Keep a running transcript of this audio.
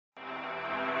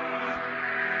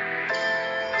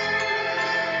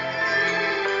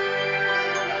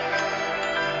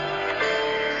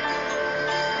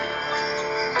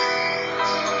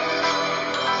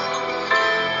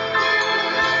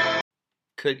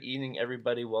Good evening,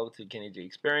 everybody. Welcome to Kenny J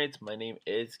Experience. My name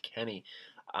is Kenny.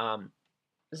 Um,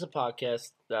 this is a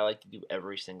podcast that I like to do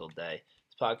every single day.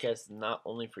 This podcast is not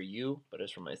only for you, but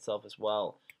it's for myself as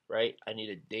well, right? I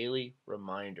need a daily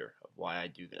reminder of why I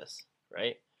do this,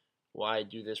 right? Why I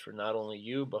do this for not only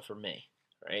you, but for me,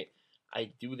 right? I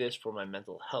do this for my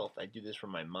mental health. I do this for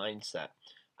my mindset.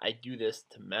 I do this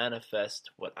to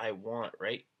manifest what I want,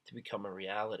 right? To become a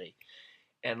reality.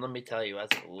 And let me tell you, as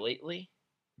of lately,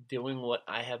 doing what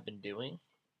I have been doing,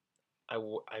 I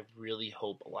really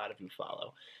hope a lot of you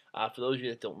follow. For those of you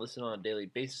that don't listen on a daily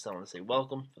basis, I want to say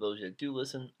welcome. For those of you that do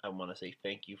listen, I want to say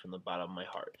thank you from the bottom of my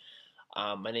heart.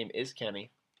 My name is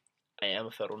Kenny. I am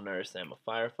a federal nurse. I am a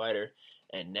firefighter.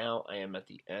 And now I am at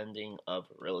the ending of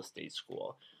real estate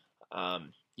school.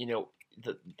 Um, you know,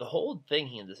 the whole thing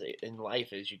in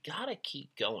life is you gotta keep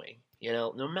going.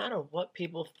 No matter what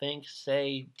people think,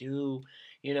 say, do.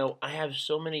 I have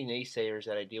so many naysayers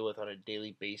that I deal with on a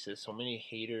daily basis. So many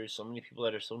haters, so many people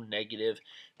that are so negative,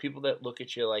 people that look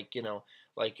at you like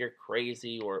like you're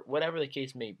crazy or whatever the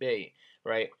case may be,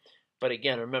 right? But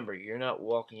again, remember, you're not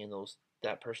walking in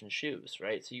that person's shoes,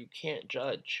 right? So you can't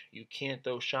judge. You can't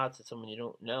throw shots at someone you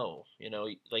don't know.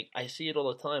 Like I see it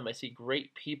all the time. I see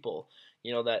great people,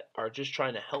 that are just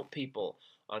trying to help people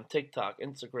on TikTok,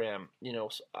 Instagram,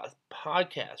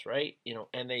 podcasts, right?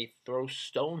 And they throw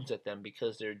stones at them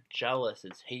because they're jealous.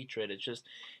 It's hatred. It's just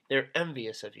they're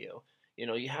envious of you.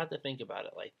 You have to think about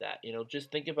it like that.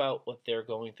 Just think about what they're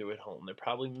going through at home. They're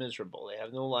probably miserable. They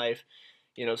have no life,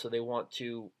 so they want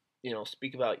to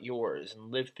speak about yours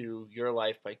and live through your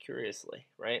life vicariously,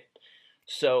 right?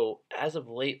 So as of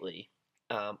lately,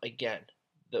 again,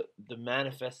 the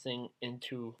manifesting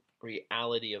into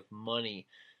reality of money,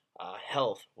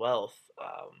 health, wealth,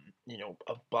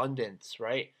 abundance,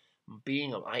 right?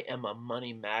 I am a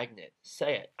money magnet.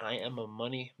 Say it. I am a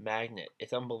money magnet.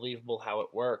 It's unbelievable how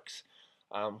it works.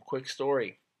 Quick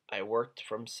story. I worked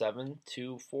from 7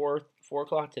 to 4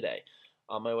 o'clock today.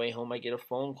 On my way home, I get a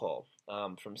phone call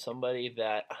from somebody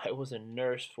that I was a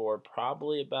nurse for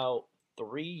probably about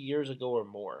 3 years ago or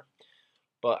more.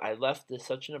 But I left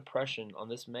such an impression on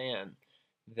this man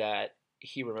that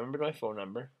he remembered my phone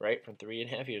number, right, from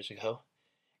 3.5 years ago,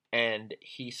 and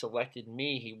he selected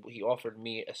me. He offered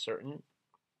me a certain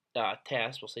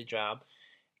task, we'll say job,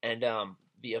 and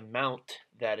the amount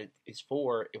that it is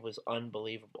for, it was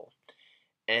unbelievable.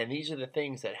 And these are the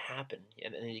things that happen,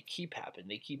 and they keep happening.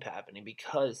 They keep happening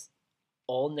because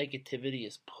all negativity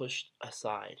is pushed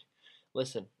aside.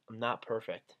 Listen, I'm not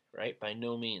perfect, right? By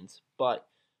no means, but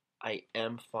I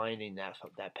am finding that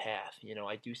path.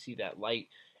 I do see that light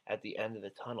at the end of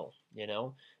the tunnel.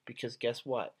 Because guess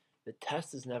what? The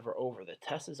test is never over. The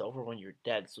test is over when you're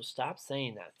dead. So stop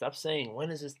saying that. Stop saying, when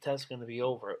is this test going to be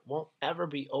over? It won't ever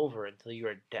be over until you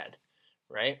are dead,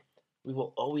 right? We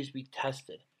will always be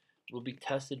tested. We'll be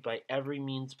tested by every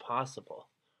means possible: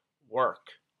 work,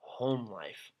 home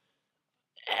life,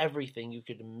 everything you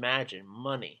could imagine,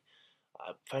 money,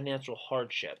 financial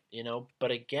hardship.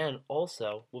 But again,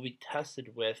 also, we'll be tested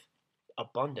with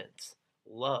abundance,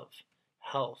 love,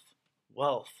 health,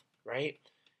 wealth, right?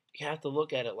 You have to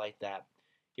look at it like that.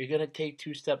 You're going to take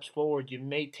 2 steps forward, you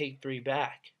may take 3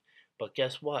 back. But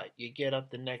guess what? You get up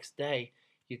the next day,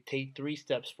 you take 3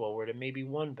 steps forward and maybe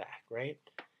 1 back, right?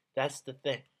 That's the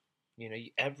thing.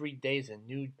 Every day is a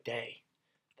new day.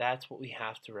 That's what we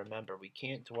have to remember. We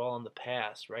can't dwell on the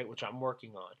past, right? Which I'm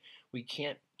working on. We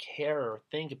can't care or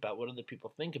think about what other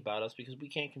people think about us because we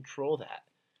can't control that,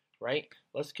 right?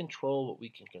 Let's control what we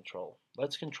can control.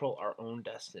 Let's control our own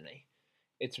destiny.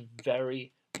 It's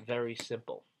very, very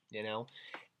simple,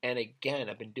 And again,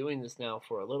 I've been doing this now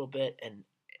for a little bit, and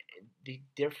the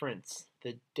difference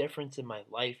in my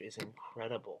life is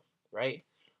incredible, right?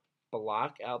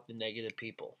 Block out the negative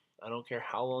people. I don't care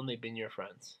how long they've been your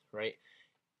friends, right?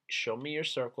 Show me your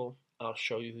circle, I'll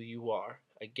show you who you are.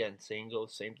 Again, same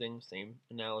goes, same thing, same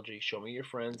analogy. Show me your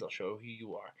friends, I'll show who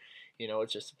you are.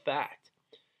 It's just a fact.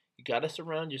 You got to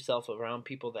surround yourself around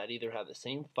people that either have the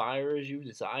same fire as you,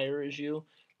 desire as you,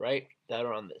 right? That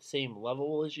are on the same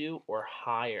level as you or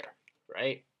higher,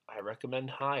 right? I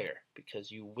recommend higher because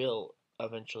you will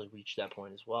eventually reach that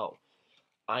point as well.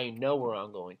 I know where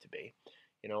I'm going to be.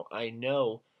 I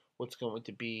know what's going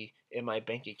to be in my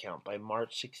bank account by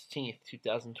March 16th,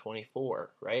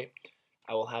 2024, right?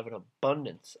 I will have an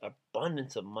abundance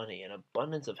of money, an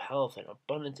abundance of health, an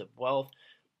abundance of wealth,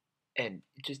 and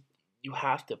just you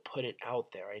have to put it out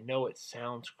there. I know it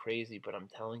sounds crazy, but I'm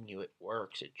telling you, it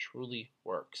works. It truly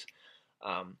works.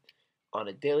 Um, on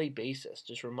a daily basis,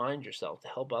 just remind yourself to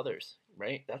help others,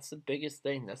 right? That's the biggest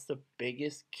thing. That's the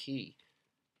biggest key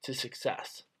to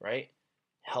success, right?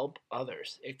 help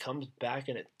others. It comes back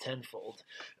in a tenfold.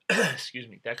 Excuse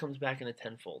me. That comes back in a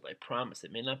tenfold. I promise.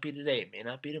 It may not be today. It may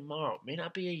not be tomorrow. It may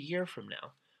not be a year from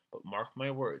now. But mark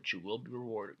my words, you will be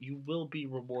rewarded. You will be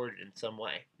rewarded in some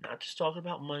way. Not just talking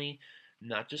about money,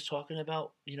 not just talking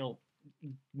about,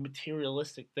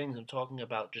 materialistic things. I'm talking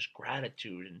about just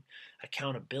gratitude and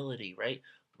accountability, right?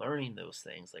 Learning those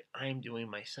things like I am doing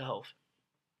myself.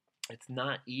 It's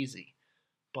not easy,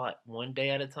 but one day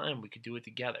at a time, we could do it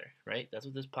together, right? That's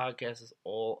what this podcast is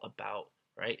all about,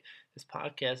 right? This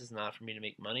podcast is not for me to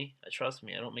make money. Trust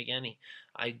me, I don't make any.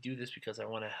 I do this because I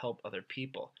want to help other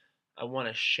people. I want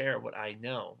to share what I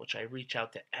know, which I reach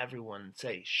out to everyone and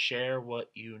say, share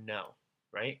what you know,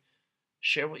 right?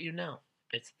 Share what you know.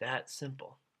 It's that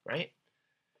simple, right?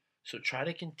 So try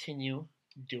to continue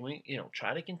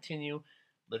try to continue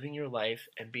living your life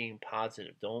and being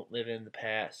positive. Don't live in the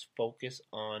past. Focus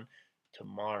on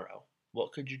tomorrow.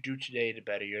 What could you do today to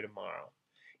better your tomorrow?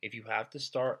 If you have to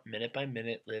start minute by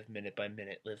minute, live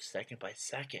second by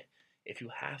second. If you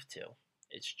have to,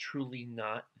 it's truly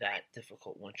not that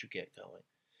difficult once you get going.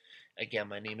 Again,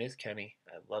 my name is Kenny.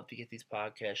 I love to get these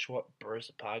podcasts, short bursts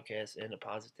of podcasts into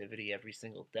positivity every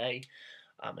single day.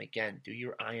 Again, do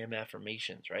your I am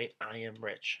affirmations, right? I am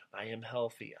rich. I am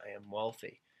healthy. I am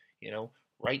wealthy.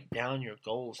 Write down your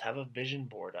goals. Have a vision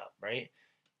board up, right?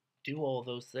 Do all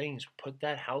those things. Put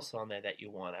that house on there that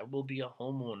you want. I will be a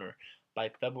homeowner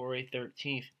by February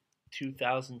 13th,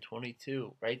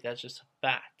 2022, right? That's just a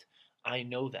fact. I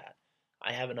know that.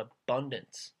 I have an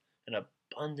abundance, a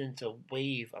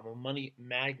wave. I'm a money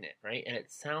magnet, right? And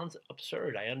it sounds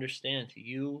absurd. I understand. To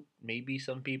you, maybe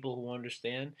some people who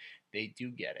understand, they do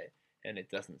get it. And it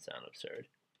doesn't sound absurd.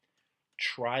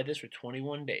 Try this for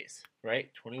 21 days, right?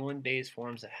 21 days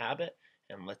forms a habit,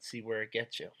 and let's see where it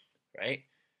gets you, right?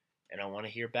 And I want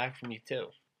to hear back from you too.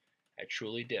 I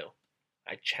truly do.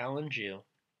 I challenge you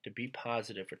to be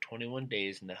positive for 21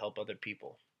 days and to help other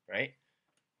people, right?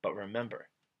 But remember,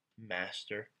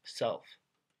 master self.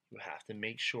 You have to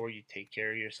make sure you take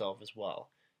care of yourself as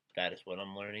well. That is what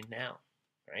I'm learning now,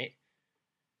 right?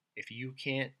 If you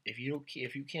can't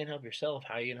help yourself,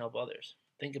 how are you gonna help others?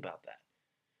 Think about that.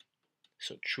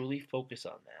 So truly focus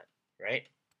on that, right?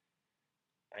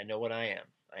 I know what I am.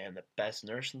 I am the best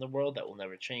nurse in the world that will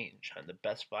never change. I'm the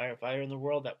best firefighter in the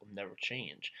world that will never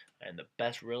change. I am the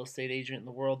best real estate agent in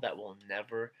the world that will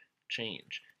never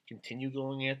change. Continue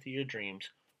going after your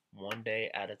dreams one day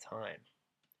at a time.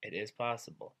 It is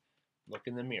possible. Look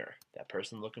in the mirror. That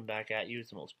person looking back at you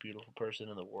is the most beautiful person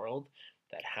in the world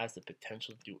that has the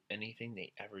potential to do anything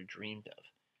they ever dreamed of.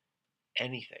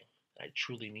 Anything. I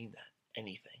truly mean that.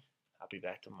 Anything. I'll be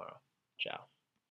back tomorrow. Ciao.